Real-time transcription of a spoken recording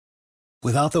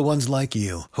Without the ones like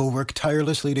you, who work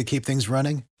tirelessly to keep things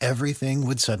running, everything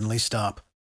would suddenly stop.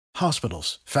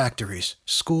 Hospitals, factories,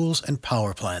 schools, and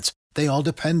power plants, they all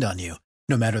depend on you.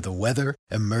 No matter the weather,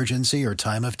 emergency, or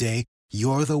time of day,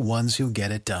 you're the ones who get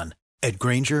it done. At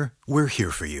Grainger, we're here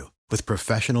for you with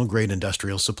professional-grade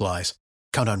industrial supplies.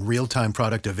 Count on real-time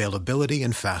product availability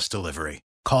and fast delivery.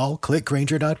 Call, click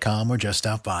Grainger.com, or just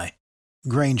stop by.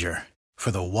 Grainger, for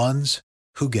the ones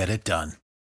who get it done.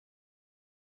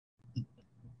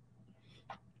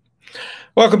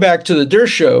 Welcome back to the Der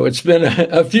Show. It's been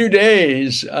a few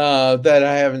days that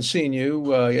I haven't seen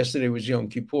you. Yesterday was Yom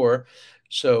Kippur,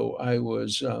 so I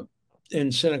was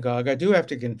in synagogue. I do have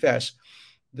to confess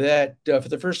that for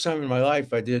the first time in my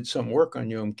life, I did some work on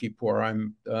Yom Kippur.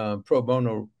 I'm pro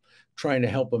bono trying to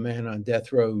help a man on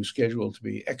death row who's scheduled to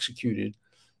be executed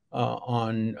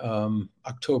on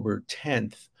October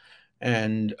 10th.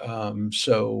 And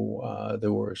so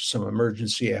there were some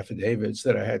emergency affidavits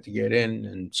that I had to get in.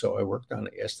 And so I worked on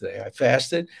it yesterday. I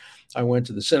fasted. I went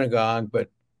to the synagogue, but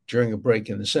during a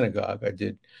break in the synagogue, I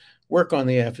did work on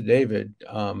the affidavit.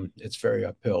 It's very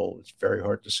uphill. It's very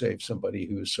hard to save somebody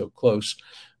who is so close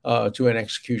to an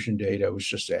execution date. I was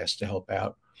just asked to help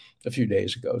out a few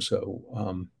days ago. So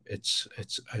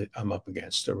I'm up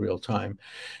against a real time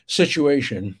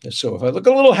situation. So if I look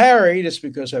a little harried, it's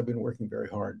because I've been working very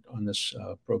hard on this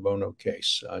pro bono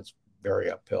case. It's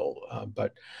very uphill,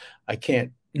 but I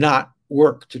can't not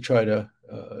work to try to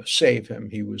save him.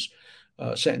 He was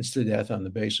sentenced to death on the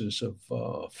basis of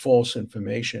false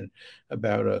information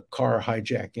about a car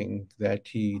hijacking that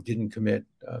he didn't commit,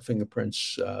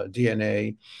 fingerprints,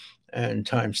 DNA, and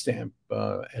timestamp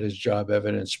at his job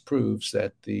evidence proves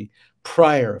that the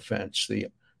prior offense, the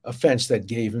offense that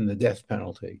gave him the death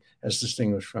penalty, as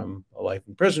distinguished from a life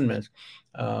imprisonment,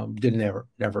 never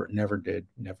did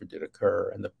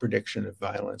occur, and the prediction of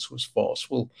violence was false.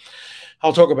 Well,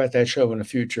 I'll talk about that show in a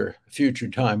future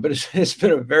time. But it's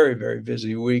been a very, very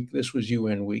busy week. This was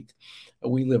UN week.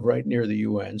 We live right near the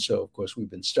UN, so of course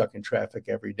we've been stuck in traffic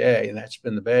every day, and that's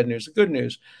been the bad news. The good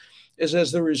news is,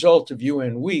 as the result of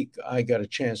UN week, I got a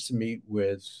chance to meet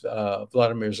with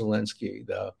Vladimir Zelenskyy,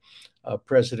 the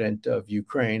president of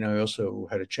Ukraine. I also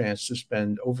had a chance to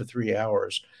spend over 3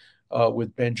 hours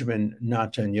with Benjamin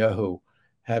Netanyahu,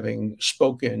 having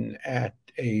spoken at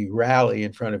a rally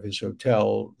in front of his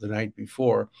hotel the night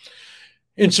before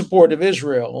in support of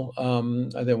Israel.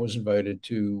 I then was invited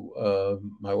to,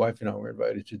 my wife and I were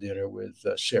invited to dinner with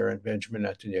Sarah and Benjamin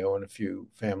Netanyahu and a few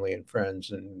family and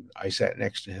friends. And I sat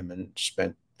next to him and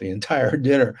spent the entire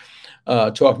dinner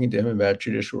talking to him about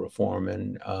judicial reform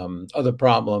and other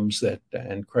problems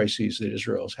and crises that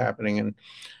Israel is happening.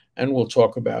 And we'll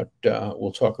talk about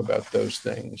those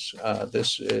things.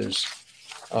 This is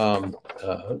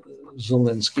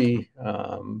Zelenskyy.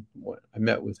 I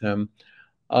met with him.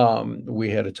 We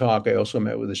had a talk. I also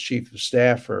met with his chief of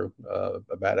staff for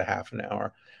about a half an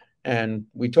hour. And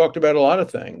we talked about a lot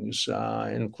of things,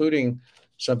 including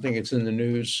something that's in the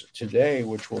news today,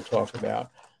 which we'll talk about.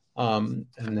 And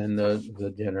then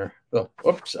the dinner.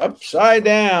 Oops, upside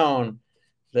down.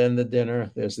 Then the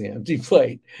dinner. There's the empty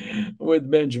plate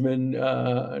with Benjamin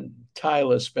Netanyahu.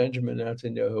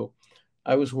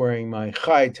 I was wearing my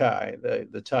chai tie,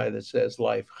 the tie that says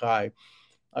life chai.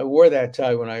 I wore that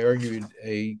tie when I argued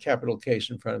a capital case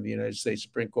in front of the United States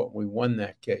Supreme Court, and we won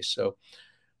that case. So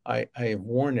I have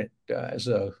worn it as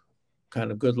a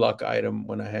kind of good luck item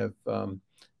when I have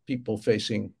people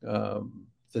facing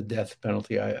the death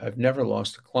penalty. I've never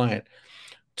lost a client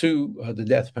to the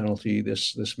death penalty.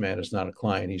 This man is not a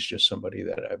client. He's just somebody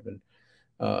that I've been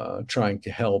trying to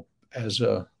help as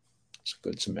a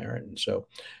good Samaritan. So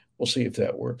we'll see if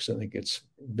that works. I think it's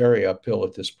very uphill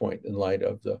at this point in light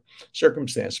of the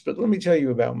circumstance. But let me tell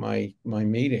you about my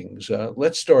meetings.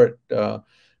 Let's start.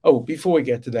 Before we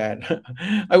get to that,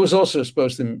 I was also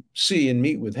supposed to see and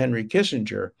meet with Henry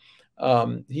Kissinger.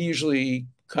 He usually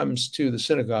comes to the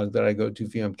synagogue that I go to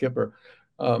for Yom Kippur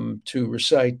to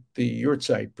recite the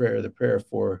Yurtzeit prayer, the prayer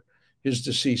for his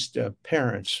deceased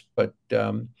parents. But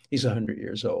he's 100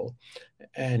 years old,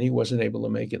 and he wasn't able to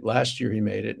make it. Last year he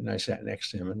made it, and I sat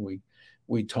next to him, and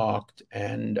we talked.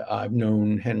 And I've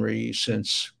known Henry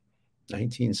since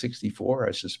 1964,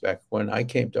 I suspect, when I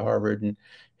came to Harvard, and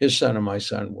his son and my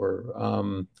son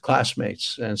were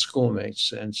classmates and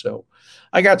schoolmates. And so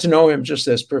I got to know him just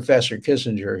as Professor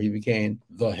Kissinger. He became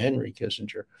the Henry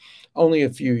Kissinger only a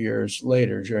few years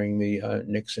later during the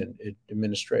Nixon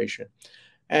administration.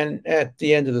 And at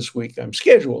the end of this week, I'm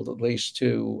scheduled at least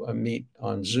to meet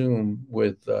on Zoom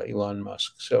with Elon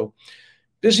Musk. So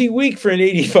busy week for an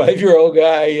 85-year-old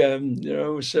guy, and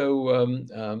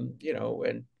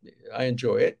I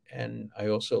enjoy it, and I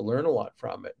also learn a lot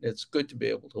from it. It's good to be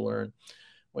able to learn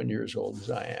when you're as old as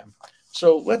I am.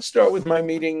 So let's start with my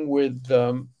meeting with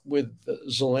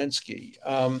Zelensky.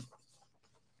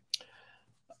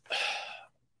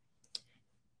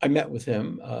 I met with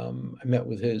him. I met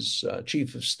with his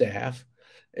chief of staff.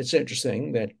 It's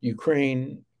interesting that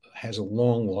Ukraine has a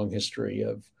long, long history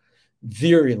of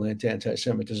virulent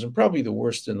anti-Semitism, probably the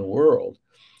worst in the world,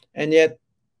 and yet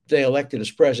they elected as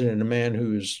president a man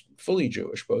who's fully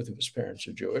Jewish. Both of his parents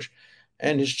are Jewish,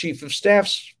 and his chief of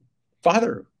staff's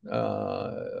father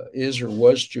is or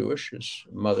was Jewish. His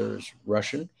mother is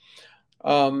Russian.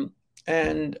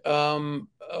 And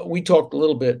we talked a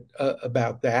little bit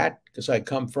about that because I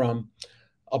come from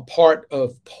a part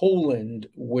of Poland,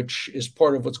 which is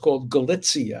part of what's called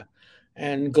Galicia.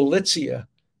 And Galicia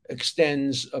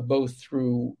extends both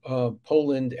through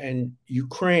Poland and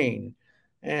Ukraine.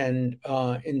 And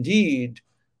indeed,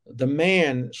 the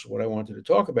man is what I wanted to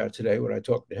talk about today, what I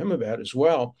talked to him about as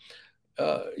well.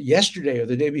 Yesterday or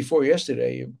the day before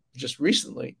yesterday, just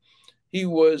recently, he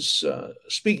was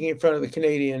speaking in front of the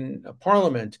Canadian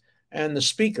Parliament, and the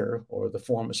speaker, or the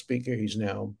former speaker, he's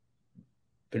now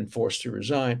been forced to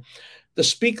resign, the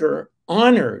speaker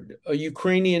honored a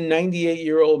Ukrainian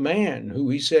 98-year-old man who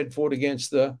he said fought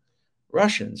against the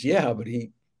Russians. Yeah, but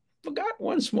he forgot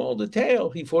one small detail.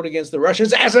 He fought against the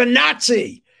Russians as a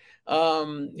Nazi.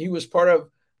 He was part of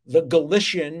the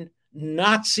Galician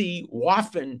Nazi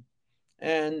Waffen,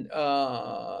 and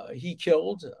he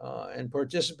killed and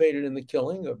participated in the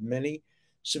killing of many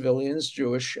civilians,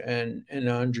 Jewish and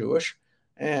non-Jewish.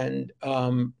 And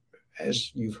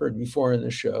as you've heard before in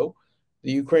the show,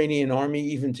 the Ukrainian army,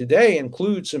 even today,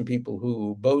 includes some people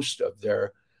who boast of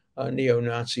their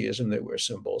neo-Nazism. They wear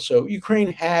symbols. So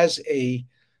Ukraine has a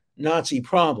Nazi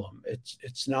problem.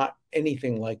 It's not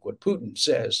anything like what Putin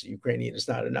says. Ukraine is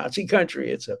not a Nazi country.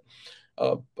 It's a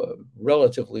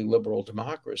relatively liberal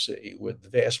democracy with the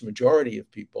vast majority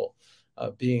of people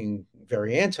being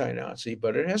very anti-Nazi,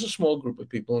 but it has a small group of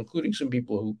people, including some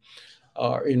people who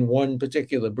are in one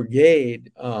particular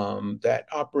brigade that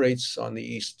operates on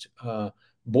the east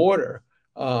border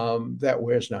that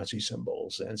wears Nazi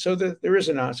symbols. And so there is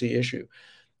a Nazi issue.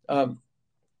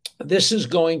 This is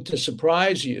going to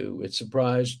surprise you. It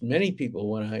surprised many people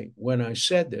when I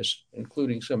said this,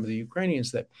 including some of the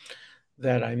Ukrainians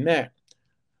that I met.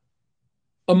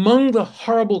 Among the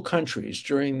horrible countries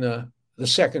during the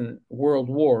Second World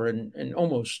War, and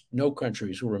almost no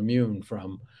countries were immune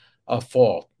from a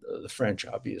fault. The French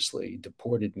obviously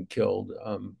deported and killed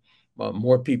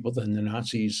more people than the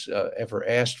Nazis ever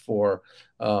asked for.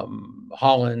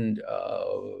 Holland,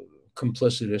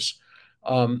 complicitous.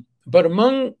 But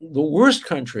among the worst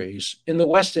countries in the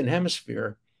Western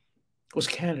Hemisphere was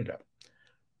Canada.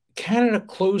 Canada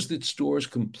closed its doors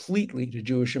completely to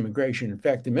Jewish immigration. In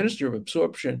fact, the Minister of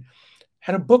Absorption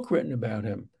had a book written about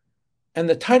him. And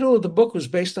the title of the book was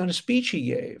based on a speech he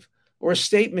gave or a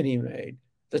statement he made.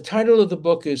 The title of the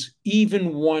book is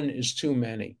Even One is Too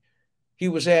Many. He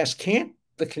was asked, can't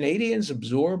the Canadians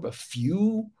absorb a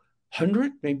few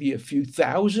hundred, maybe a few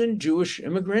thousand Jewish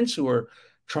immigrants who are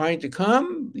trying to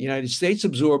come? The United States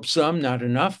absorbed some, not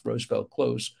enough. Roosevelt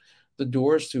closed the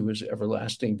doors to his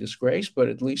everlasting disgrace, but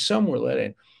at least some were let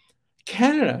in.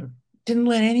 Canada didn't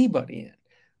let anybody in.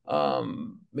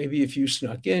 Maybe a few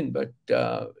snuck in, but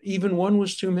even one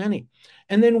was too many.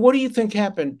 And then what do you think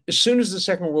happened as soon as the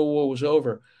Second World War was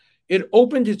over? It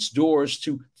opened its doors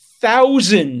to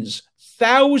thousands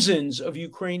of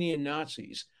Ukrainian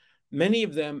Nazis, many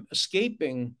of them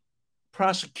escaping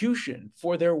prosecution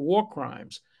for their war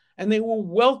crimes. And they were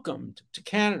welcomed to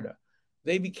Canada.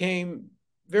 They became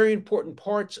very important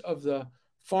parts of the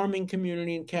farming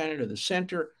community in Canada, the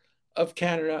center of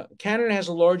Canada. Canada has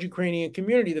a large Ukrainian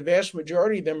community. The vast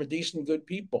majority of them are decent, good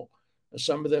people.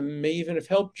 Some of them may even have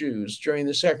helped Jews during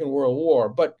the Second World War.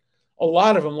 But a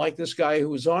lot of them, like this guy who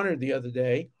was honored the other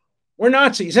day, were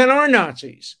Nazis and are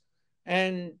Nazis.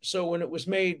 And so when it was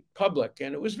made public,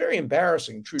 and it was very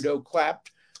embarrassing, Trudeau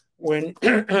clapped when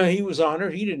he was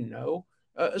honored. He didn't know.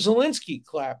 Zelensky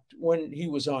clapped when he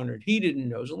was honored. He didn't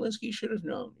know. Zelensky should have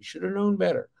known. He should have known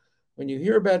better. When you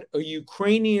hear about a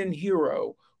Ukrainian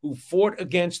hero who fought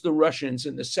against the Russians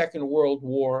in the Second World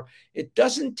War, it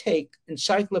doesn't take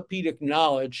encyclopedic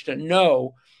knowledge to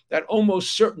know that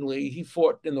almost certainly he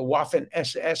fought in the Waffen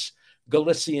SS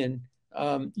Galician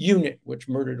unit, which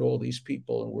murdered all these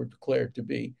people and were declared to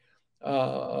be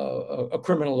a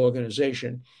criminal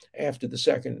organization after the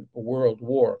Second World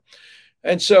War.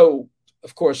 And so,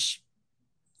 of course,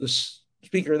 the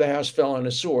Speaker of the House fell on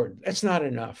a sword. That's not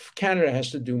enough. Canada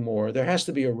has to do more. There has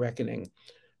to be a reckoning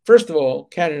First of all,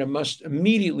 Canada must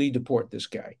immediately deport this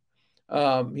guy.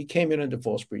 He came in under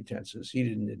false pretenses. He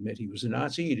didn't admit he was a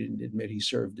Nazi. He didn't admit he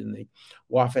served in the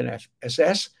Waffen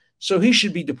SS. So he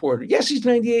should be deported. Yes, he's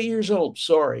 98 years old.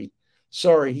 Sorry.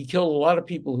 He killed a lot of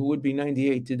people who would be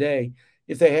 98 today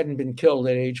if they hadn't been killed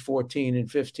at age 14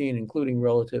 and 15, including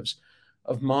relatives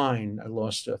of mine. I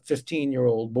lost a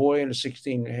 15-year-old boy and a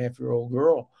 16-and-a-half-year-old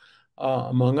girl,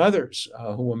 among others,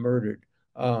 who were murdered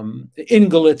in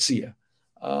Galicia.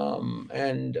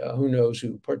 And who knows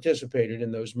who participated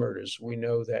in those murders. We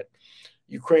know that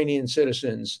Ukrainian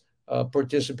citizens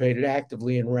participated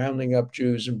actively in rounding up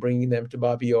Jews and bringing them to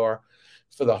Babi Yar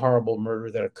for the horrible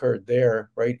murder that occurred there,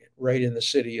 right in the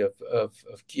city of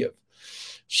Kiev.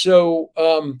 So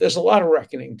there's a lot of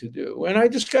reckoning to do. And I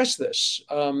discussed this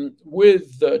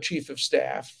with the chief of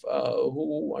staff,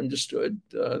 who understood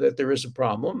that there is a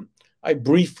problem. I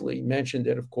briefly mentioned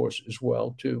it, of course, as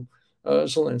well to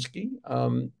Zelenskyy.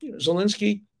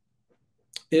 Zelenskyy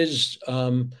is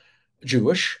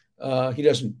Jewish. He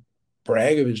doesn't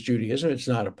brag of his Judaism. It's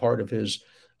not a part of his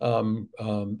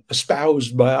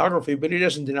espoused biography, but he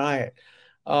doesn't deny it.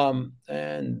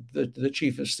 And the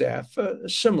chief of staff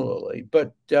similarly.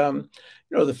 But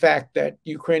the fact that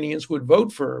Ukrainians would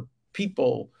vote for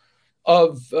people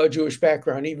of Jewish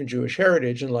background, even Jewish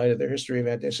heritage, in light of their history of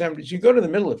anti-Semitism. You go to the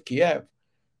middle of Kiev.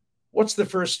 What's the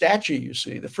first statue you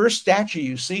see? The first statue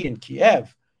you see in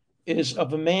Kiev is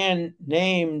of a man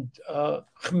named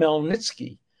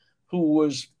Khmelnytsky, who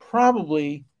was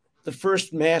probably the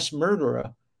first mass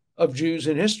murderer of Jews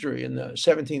in history. In the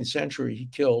 17th century, he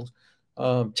killed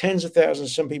tens of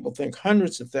thousands, some people think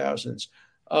hundreds of thousands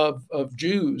of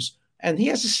Jews. And he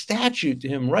has a statue to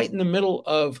him right in the middle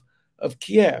of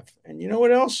Kiev. And you know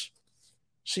what else?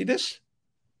 See this?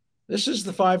 This is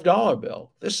the $5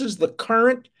 bill. This is the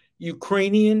current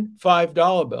Ukrainian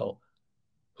 $5 bill.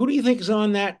 Who do you think is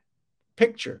on that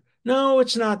picture? No,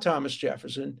 it's not Thomas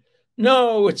Jefferson.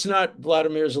 No, it's not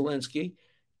Vladimir Zelensky.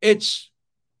 It's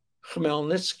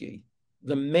Khmelnytsky,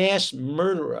 the mass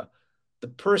murderer, the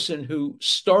person who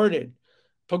started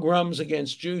pogroms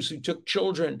against Jews, who took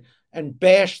children and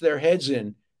bashed their heads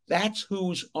in. That's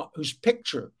whose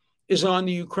picture is on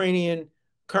the Ukrainian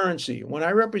currency. When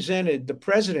I represented the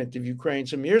president of Ukraine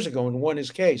some years ago and won his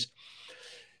case,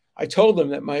 I told him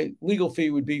that my legal fee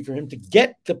would be for him to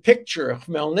get the picture of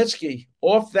Khmelnytsky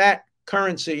off that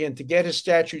currency and to get his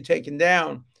statue taken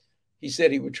down. He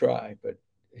said he would try, but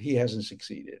he hasn't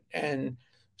succeeded. And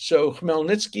so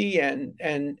Khmelnytsky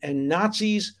and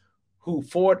Nazis who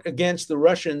fought against the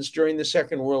Russians during the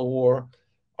Second World War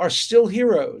are still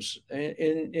heroes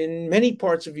in many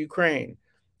parts of Ukraine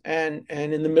and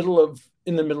in the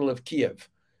middle of Kiev.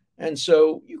 And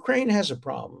so Ukraine has a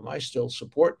problem. I still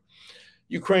support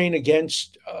Ukraine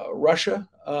against Russia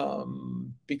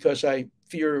because I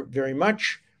fear very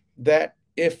much that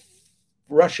if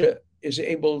Russia is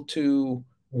able to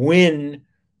win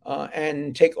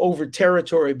and take over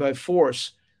territory by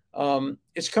force,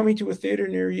 it's coming to a theater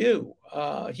near you.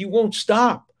 He won't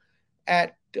stop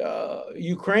at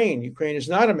Ukraine. Ukraine is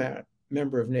not a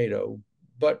member of NATO,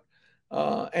 but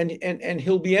and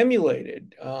he'll be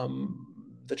emulated.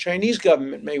 The Chinese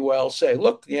government may well say,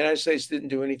 look, the United States didn't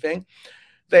do anything.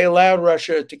 They allowed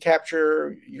Russia to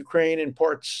capture Ukraine and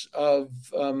parts of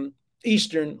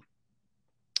eastern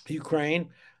Ukraine,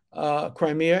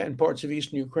 Crimea and parts of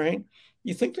eastern Ukraine.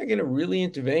 You think they're going to really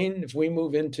intervene if we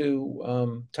move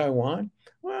into Taiwan?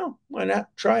 Well, why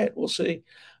not? Try it. We'll see.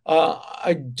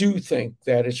 I do think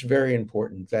that it's very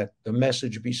important that the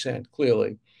message be sent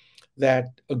clearly that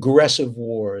aggressive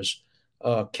wars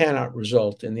cannot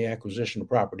result in the acquisition of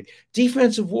property.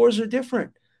 Defensive wars are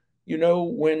different. You know,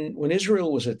 when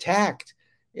Israel was attacked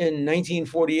in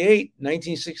 1948,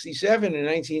 1967, and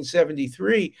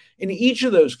 1973, in each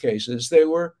of those cases, they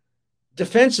were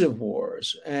defensive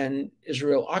wars, and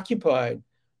Israel occupied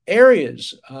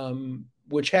areas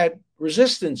which had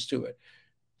resistance to it,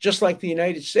 just like the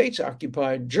United States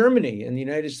occupied Germany and the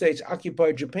United States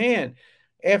occupied Japan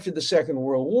after the Second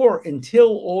World War until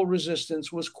all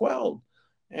resistance was quelled.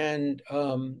 And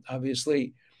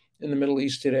obviously, in the Middle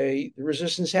East today, the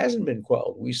resistance hasn't been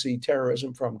quelled. We see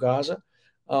terrorism from Gaza.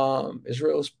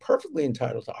 Israel is perfectly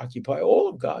entitled to occupy all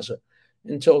of Gaza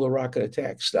until the rocket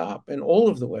attacks stop, and all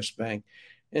of the West Bank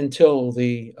until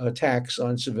the attacks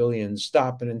on civilians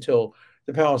stop, and until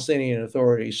the Palestinian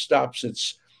Authority stops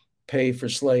its pay for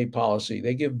slave policy.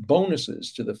 They give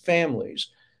bonuses to the families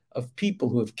of people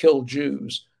who have killed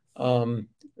Jews.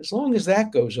 As long as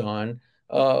that goes on,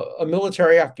 a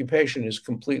military occupation is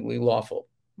completely lawful.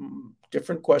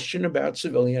 Different question about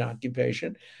civilian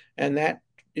occupation, and that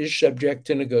is subject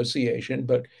to negotiation.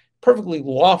 But perfectly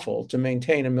lawful to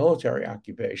maintain a military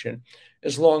occupation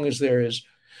as long as there is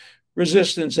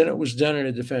resistance and it was done in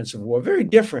a defensive war. Very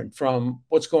different from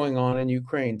what's going on in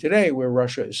Ukraine today, where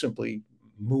Russia is simply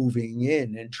moving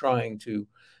in and trying to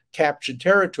capture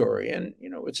territory. And,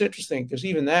 it's interesting because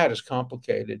even that is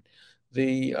complicated.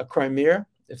 The Crimea,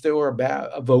 if there were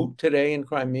a vote today in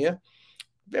Crimea,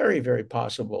 very, very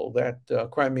possible that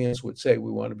Crimeans would say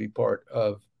we want to be part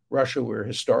of Russia. We're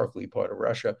historically part of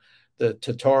Russia. The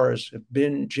Tatars have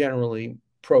been generally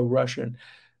pro-Russian.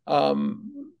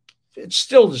 It's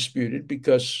still disputed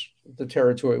because the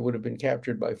territory would have been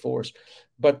captured by force.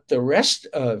 But the rest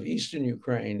of eastern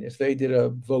Ukraine, if they did a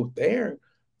vote there,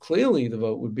 clearly the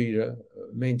vote would be to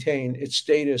maintain its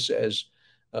status as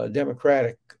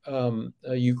democratic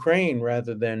Ukraine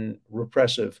rather than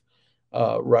repressive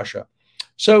Russia.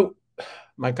 So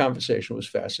my conversation was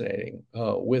fascinating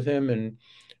with him, and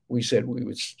we said we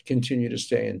would continue to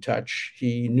stay in touch.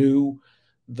 He knew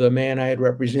the man I had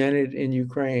represented in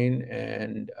Ukraine,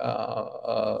 and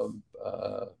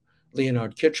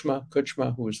Leonid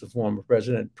Kuchma, who was the former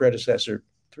president, predecessor,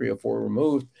 3 or 4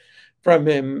 removed from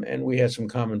him, and we had some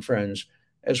common friends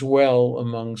as well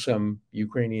among some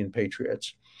Ukrainian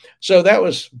patriots. So that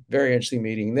was a very interesting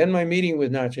meeting. Then my meeting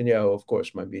with Netanyahu, of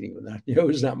course, my meeting with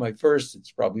Netanyahu is not my first,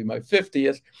 it's probably my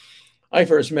 50th. I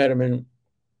first met him in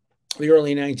the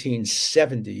early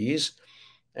 1970s,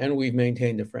 and we've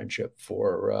maintained a friendship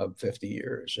for 50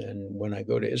 years. And when I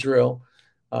go to Israel,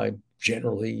 I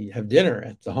generally have dinner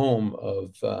at the home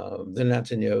of the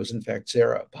Netanyahus. In fact,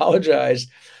 Sarah apologized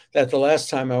that the last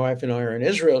time my wife and I were in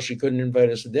Israel, she couldn't invite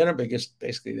us to dinner because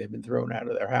basically they've been thrown out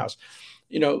of their house.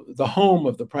 The home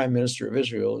of the prime minister of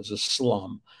Israel is a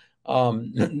slum.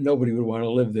 Nobody would want to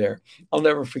live there. I'll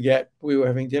never forget, we were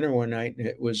having dinner one night and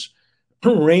it was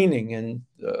raining. And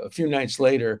a few nights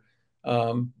later,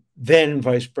 then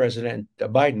Vice President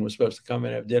Biden was supposed to come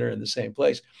and have dinner in the same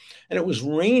place. And it was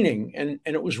raining, and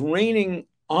it was raining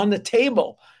on the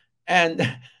table. And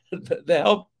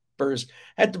the helpers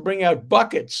had to bring out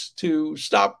buckets to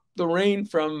stop the rain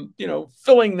from,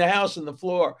 filling the house and the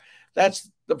floor. That's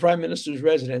the prime minister's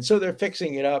residence. So they're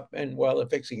fixing it up. And while they're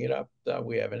fixing it up,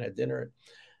 we haven't had dinner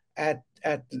at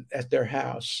their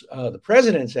house. The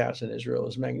president's house in Israel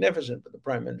is magnificent, but the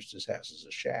prime minister's house is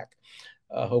a shack.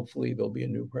 Hopefully there'll be a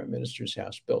new prime minister's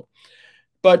house built.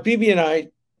 But Bibi and I,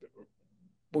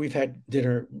 we've had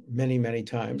dinner many, many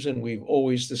times, and we've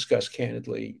always discussed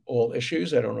candidly all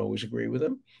issues. I don't always agree with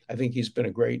him. I think he's been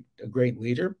a great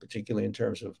leader, particularly in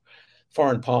terms of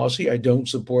foreign policy. I don't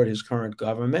support his current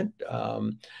government.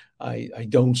 I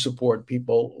don't support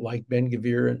people like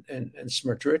Ben-Gvir and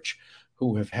Smotrich,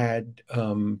 who have had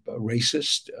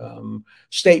racist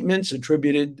statements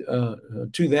attributed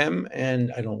to them,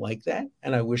 and I don't like that.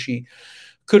 And I wish he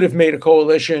could have made a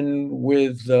coalition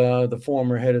with the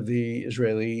former head of the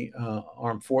Israeli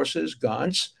armed forces,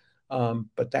 Gantz,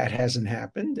 but that hasn't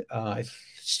happened. I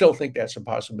still think that's a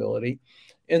possibility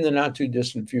in the not too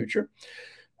distant future.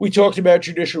 We talked about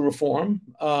judicial reform.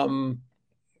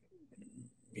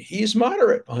 He's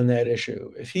moderate on that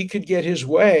issue. If he could get his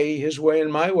way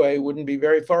and my way wouldn't be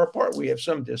very far apart. We have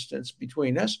some distance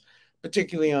between us,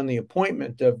 particularly on the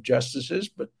appointment of justices,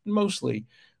 but mostly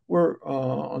we're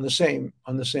on the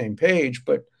same page.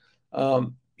 But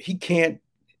he can't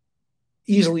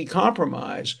easily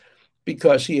compromise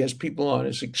because he has people on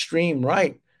his extreme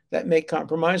right that make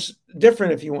compromise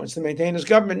different if he wants to maintain his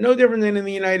government. No different than in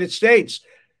the United States.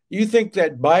 You think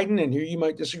that Biden, and here you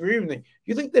might disagree with me,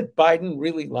 you think that Biden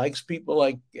really likes people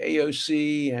like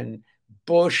AOC and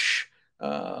Bush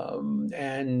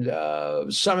and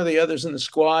some of the others in the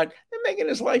squad? They're making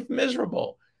his life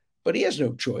miserable. But he has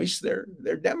no choice. They're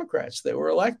Democrats. They were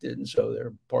elected, and so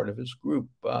they're part of his group.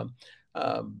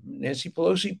 Nancy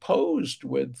Pelosi posed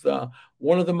with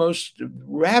one of the most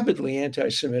rabidly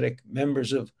anti-Semitic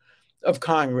members of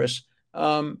Congress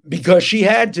because she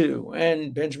had to.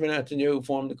 And Benjamin Netanyahu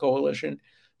formed a coalition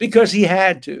because he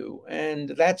had to. And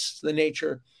that's the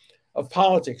nature of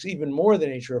politics, even more the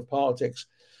nature of politics,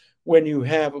 when you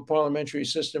have a parliamentary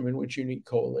system in which you need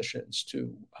coalitions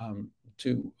to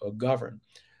govern.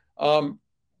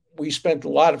 We spent a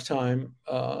lot of time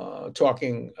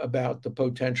talking about the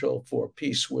potential for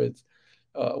peace with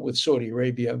Saudi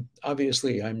Arabia.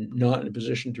 Obviously, I'm not in a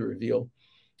position to reveal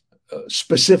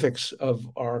specifics of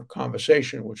our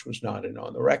conversation, which was not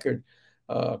on the record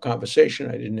conversation.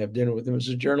 I didn't have dinner with him as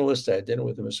a journalist. I had dinner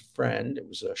with him as a friend. It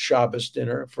was a Shabbos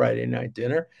dinner, a Friday night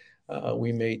dinner.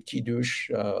 We made kiddush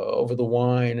over the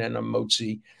wine and a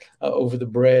motzi over the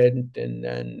bread, and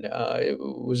it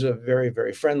was a very,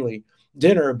 very friendly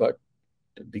dinner. But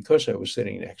because I was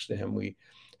sitting next to him, we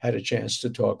had a chance to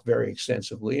talk very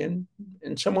extensively and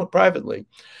somewhat privately.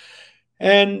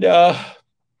 And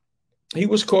he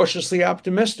was cautiously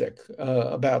optimistic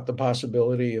about the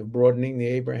possibility of broadening the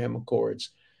Abraham Accords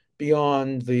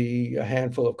beyond the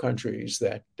handful of countries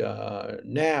that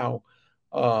now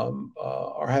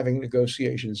are having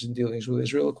negotiations and dealings with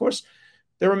Israel. Of course,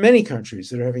 there are many countries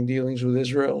that are having dealings with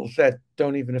Israel that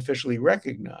don't even officially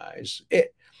recognize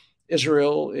it.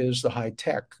 Israel is the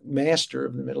high-tech master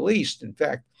of the Middle East. In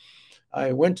fact,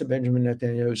 I went to Benjamin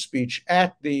Netanyahu's speech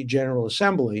at the General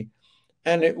Assembly,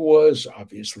 and it was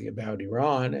obviously about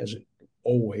Iran, as it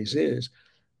always is,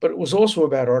 but it was also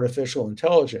about artificial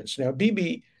intelligence. Now,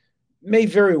 Bibi may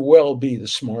very well be the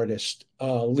smartest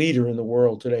leader in the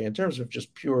world today in terms of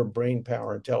just pure brain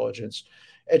power, intelligence,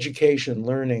 education,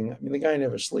 learning. I mean, the guy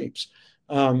never sleeps.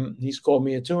 He's called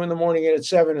me at 2 a.m. and at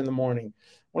 7 a.m.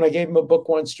 When I gave him a book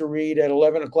once to read at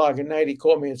 11 o'clock at night, he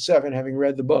called me at 7, having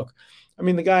read the book. I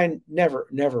mean, the guy never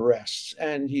rests,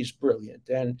 and he's brilliant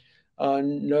and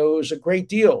knows a great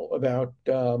deal about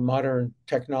modern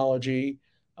technology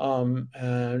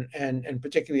and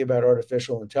particularly about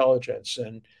artificial intelligence.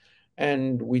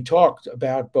 And we talked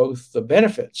about both the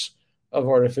benefits of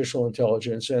artificial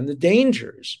intelligence and the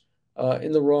dangers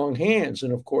in the wrong hands.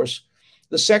 And of course,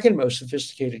 the second most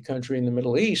sophisticated country in the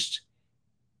Middle East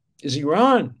is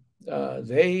Iran.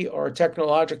 They are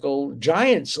technological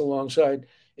giants alongside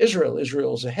Israel.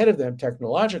 Israel is ahead of them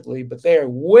technologically, but they are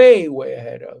way, way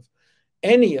ahead of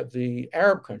any of the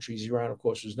Arab countries. Iran, of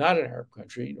course, is not an Arab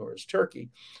country, nor is Turkey.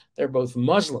 They're both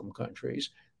Muslim countries,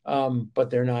 but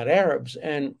they're not Arabs.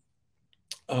 And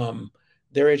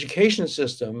their education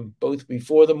system, both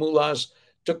before the mullahs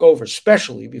took over,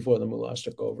 especially before the mullahs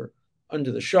took over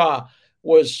under the Shah,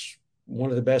 was one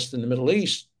of the best in the Middle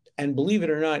East. And believe it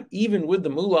or not, even with the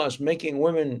mullahs making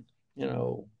women,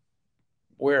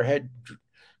 wear head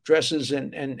dresses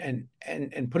and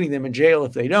putting them in jail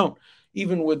if they don't,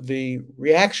 even with the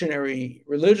reactionary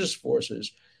religious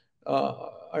forces,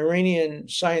 Iranian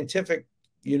scientific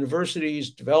universities'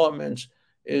 development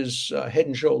is head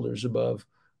and shoulders above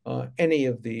any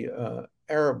of the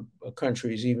Arab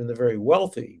countries, even the very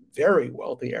wealthy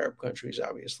Arab countries,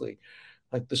 obviously,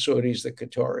 like the Saudis, the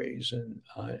Qataris,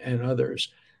 and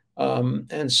others.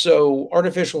 And so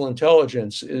artificial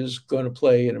intelligence is going to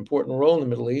play an important role in the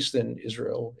Middle East, and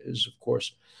Israel is, of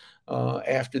course,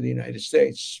 after the United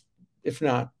States, if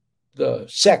not the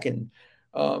second,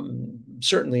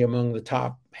 certainly among the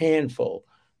top handful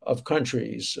of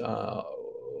countries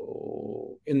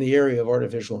in the area of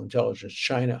artificial intelligence.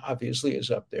 China obviously is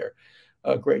up there.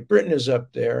 Great Britain is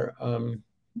up there.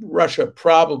 Russia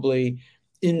probably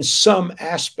in some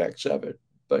aspects of it,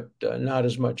 but not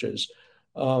as much as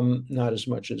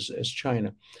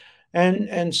China.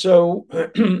 And so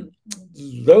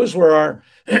those were our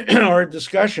our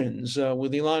discussions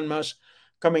with Elon Musk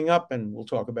coming up, and we'll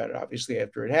talk about it obviously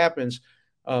after it happens.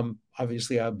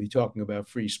 Obviously, I'll be talking about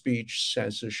free speech,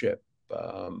 censorship,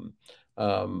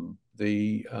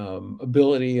 the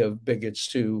ability of bigots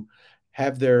to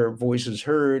have their voices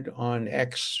heard on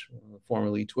X,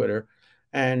 formerly Twitter,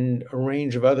 and a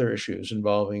range of other issues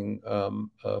involving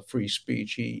free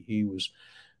speech. He was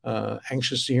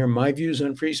anxious to hear my views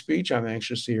on free speech. I'm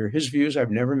anxious to hear his views.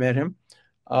 I've never met him.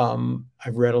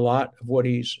 I've read a lot of what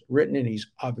he's written, and he's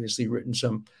obviously read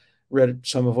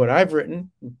some of what I've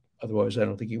written. Otherwise, I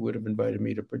don't think he would have invited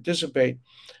me to participate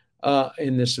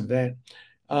in this event.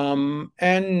 And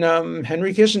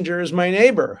Henry Kissinger is my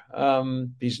neighbor.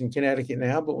 He's in Connecticut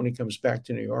now, but when he comes back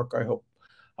to New York, I hope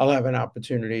I'll have an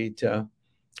opportunity to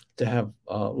have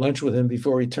lunch with him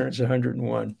before he turns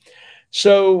 101.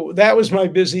 So that was my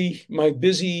busy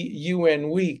UN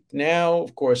week. Now,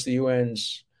 of course, the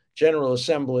UN's General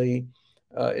Assembly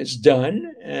is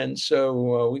done, and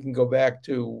so we can go back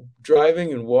to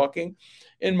driving and walking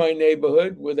in my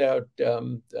neighborhood without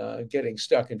getting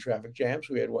stuck in traffic jams.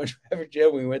 We had one traffic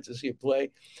jam. We went to see a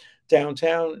play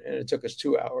downtown, and it took us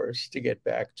 2 hours to get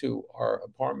back to our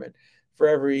apartment. For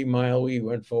every mile we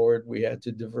went forward, we had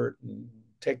to divert and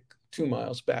take 2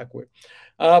 miles backward.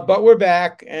 But we're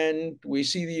back, and we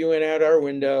see the UN out our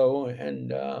window.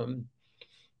 And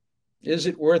is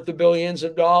it worth the billions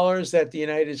of dollars that the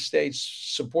United States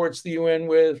supports the UN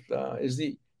with? Is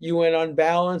the UN on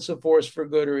balance a force for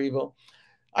good or evil?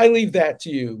 I leave that to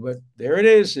you, but there it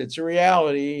is. It's a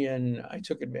reality, and I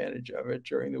took advantage of it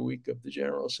during the week of the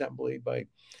General Assembly by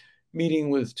meeting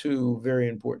with two very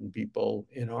important people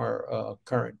in our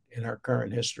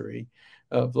current history,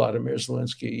 Vladimir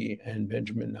Zelenskyy and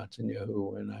Benjamin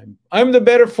Netanyahu, and I'm the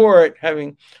better for it,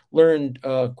 having learned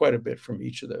quite a bit from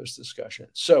each of those discussions.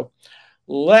 So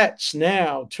let's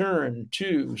now turn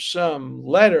to some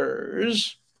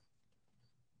letters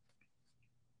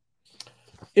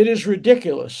It is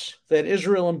ridiculous that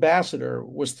Israel ambassador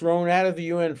was thrown out of the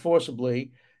UN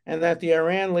forcibly and that the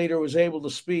Iran leader was able to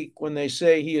speak when they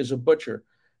say he is a butcher.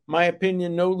 My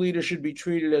opinion, no leader should be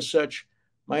treated as such.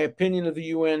 My opinion of the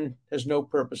UN has no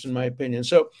purpose, in my opinion.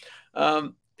 So,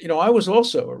 I was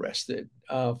also arrested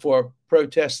for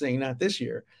protesting, not this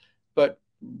year, but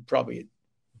probably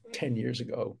 10 years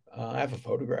ago. I have a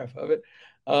photograph of it.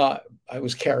 I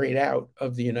was carried out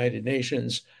of the United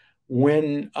Nations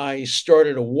when I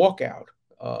started a walkout.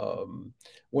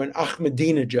 When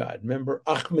Ahmadinejad, remember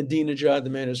Ahmadinejad, the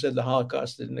man who said the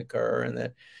Holocaust didn't occur and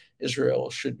that Israel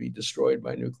should be destroyed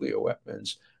by nuclear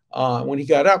weapons, when he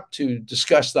got up to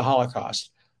discuss the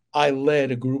Holocaust, I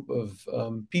led a group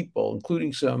of people,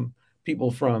 including some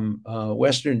people from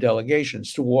Western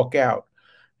delegations, to walk out.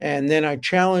 And then I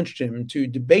challenged him to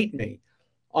debate me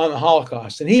on the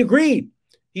Holocaust. And he agreed.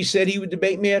 He said he would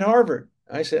debate me at Harvard.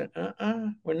 I said,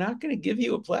 we're not going to give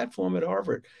you a platform at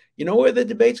Harvard. You know where the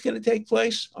debate's going to take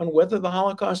place on whether the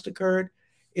Holocaust occurred?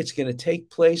 It's going to take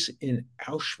place in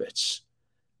Auschwitz,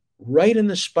 right in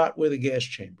the spot where the gas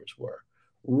chambers were,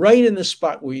 right in the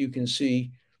spot where you can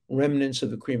see remnants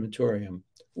of the crematorium.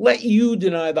 Let you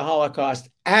deny the Holocaust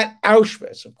at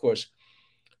Auschwitz. Of course,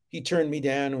 he turned me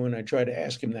down. And when I tried to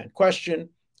ask him that question,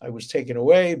 I was taken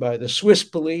away by the Swiss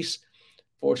police.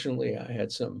 Fortunately, I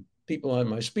had some people on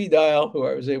my speed dial who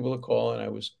I was able to call, and I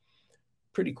was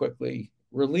pretty quickly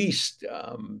released.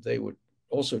 They would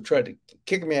also try to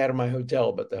kick me out of my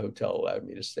hotel, but the hotel allowed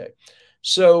me to stay.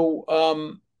 So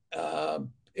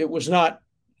it was not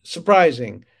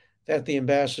surprising that the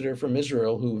ambassador from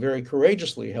Israel, who very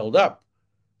courageously held up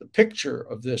the picture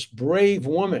of this brave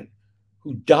woman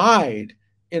who died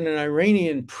in an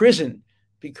Iranian prison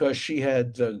because she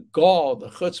had the gall, the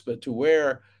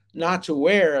chutzpah not to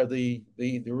wear the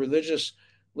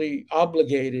religiously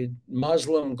obligated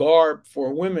Muslim garb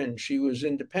for women. She was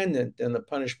independent, and the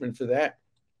punishment for that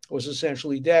was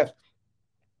essentially death.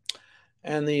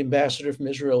 And the ambassador from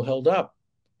Israel held up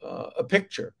a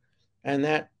picture, and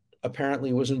that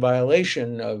apparently was in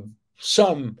violation of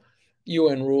some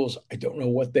UN rules. I don't know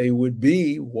what they would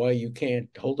be, why you can't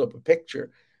hold up a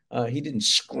picture. He didn't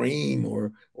scream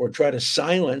or try to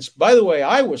silence. By the way,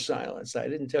 I was silenced. I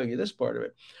didn't tell you this part of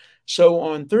it. So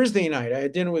on Thursday night, I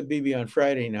had dinner with Bibi on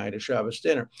Friday night, a Shabbos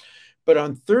dinner. But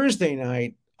on Thursday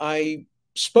night, I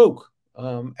spoke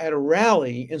at a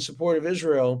rally in support of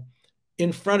Israel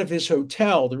in front of his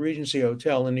hotel, the Regency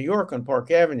Hotel in New York on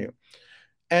Park Avenue.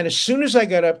 And as soon as I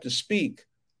got up to speak,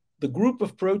 the group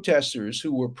of protesters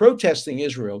who were protesting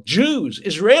Israel, Jews,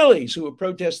 Israelis who were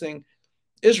protesting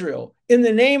Israel in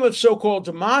the name of so-called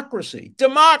democracy,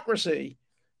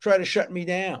 try to shut me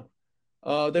down.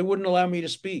 They wouldn't allow me to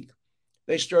speak.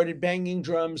 They started banging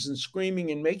drums and screaming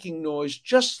and making noise,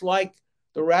 just like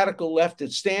the radical left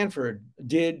at Stanford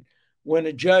did when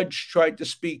a judge tried to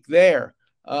speak there.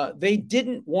 They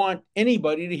didn't want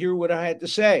anybody to hear what I had to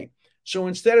say. So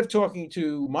instead of talking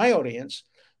to my audience,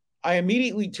 I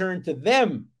immediately turned to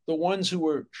them, the ones who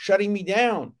were shutting me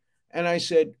down. And I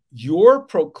said, you're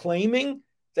proclaiming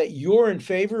that you're in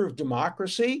favor of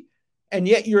democracy, and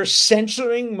yet you're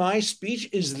censoring my speech?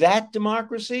 Is that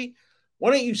democracy?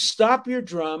 Why don't you stop your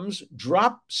drums,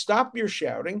 stop your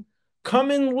shouting,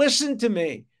 come and listen to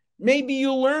me. Maybe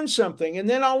you'll learn something, and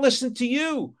then I'll listen to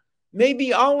you.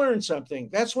 Maybe I'll learn something.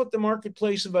 That's what the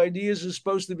marketplace of ideas is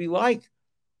supposed to be like.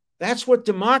 That's what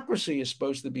democracy is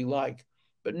supposed to be like.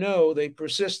 But no, they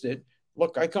persisted.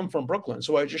 Look, I come from Brooklyn,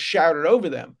 so I just shouted over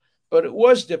them. But it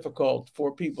was difficult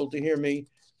for people to hear me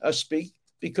speak,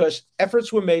 because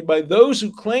efforts were made by those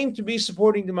who claim to be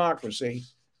supporting democracy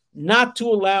not to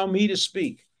allow me to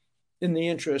speak in the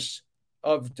interests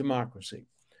of democracy.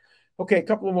 Okay, a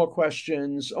couple of more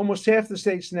questions. Almost half the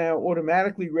states now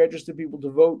automatically register people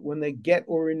to vote when they get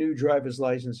or renew driver's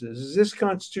licenses. Is this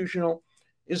constitutional?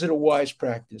 Is it a wise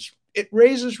practice? It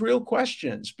raises real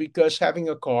questions, because having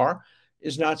a car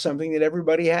is not something that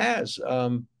everybody has.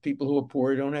 People who are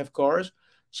poor don't have cars.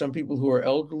 Some people who are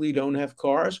elderly don't have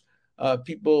cars.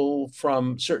 People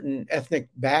from certain ethnic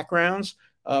backgrounds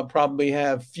probably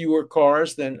have fewer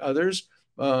cars than others.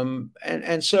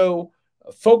 And so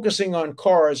focusing on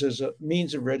cars as a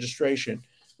means of registration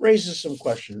raises some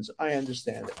questions. I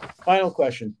understand it. Final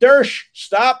question. Dersh,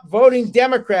 stop voting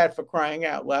Democrat, for crying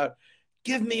out loud.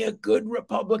 Give me a good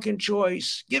Republican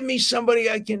choice. Give me somebody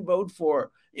I can vote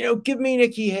for. Give me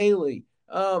Nikki Haley.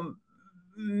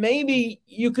 Maybe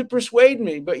you could persuade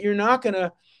me, but you're not going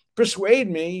to persuade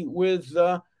me with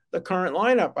the current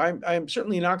lineup. I'm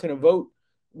certainly not going to vote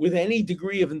with any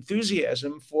degree of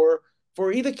enthusiasm for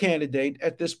either candidate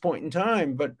at this point in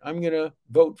time, but I'm going to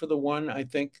vote for the one I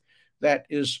think that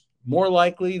is more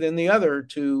likely than the other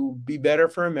to be better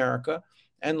for America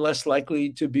and less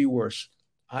likely to be worse.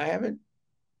 I haven't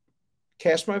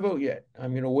cast my vote yet.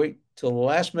 I'm going to wait till the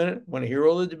last minute when I hear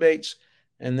all the debates,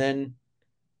 and then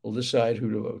we'll decide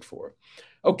who to vote for.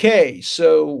 Okay,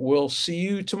 so we'll see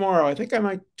you tomorrow. I think I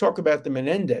might talk about the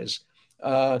Menendez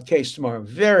case tomorrow.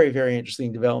 Very, very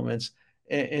interesting developments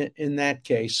in that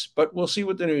case, but we'll see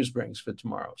what the news brings for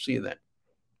tomorrow. See you then.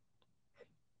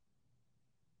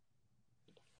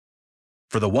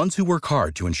 For the ones who work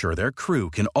hard to ensure their crew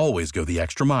can always go the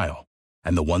extra mile,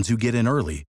 and the ones who get in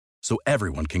early so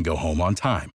everyone can go home on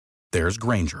time, there's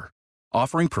Grainger,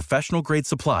 offering professional-grade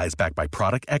supplies backed by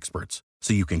product experts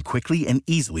so you can quickly and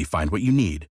easily find what you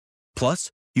need.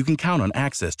 Plus, you can count on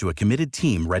access to a committed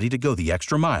team ready to go the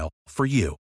extra mile for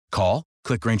you. Call,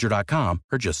 click Grainger.com,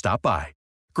 or just stop by.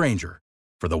 Grainger,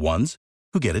 for the ones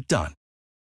who get it done.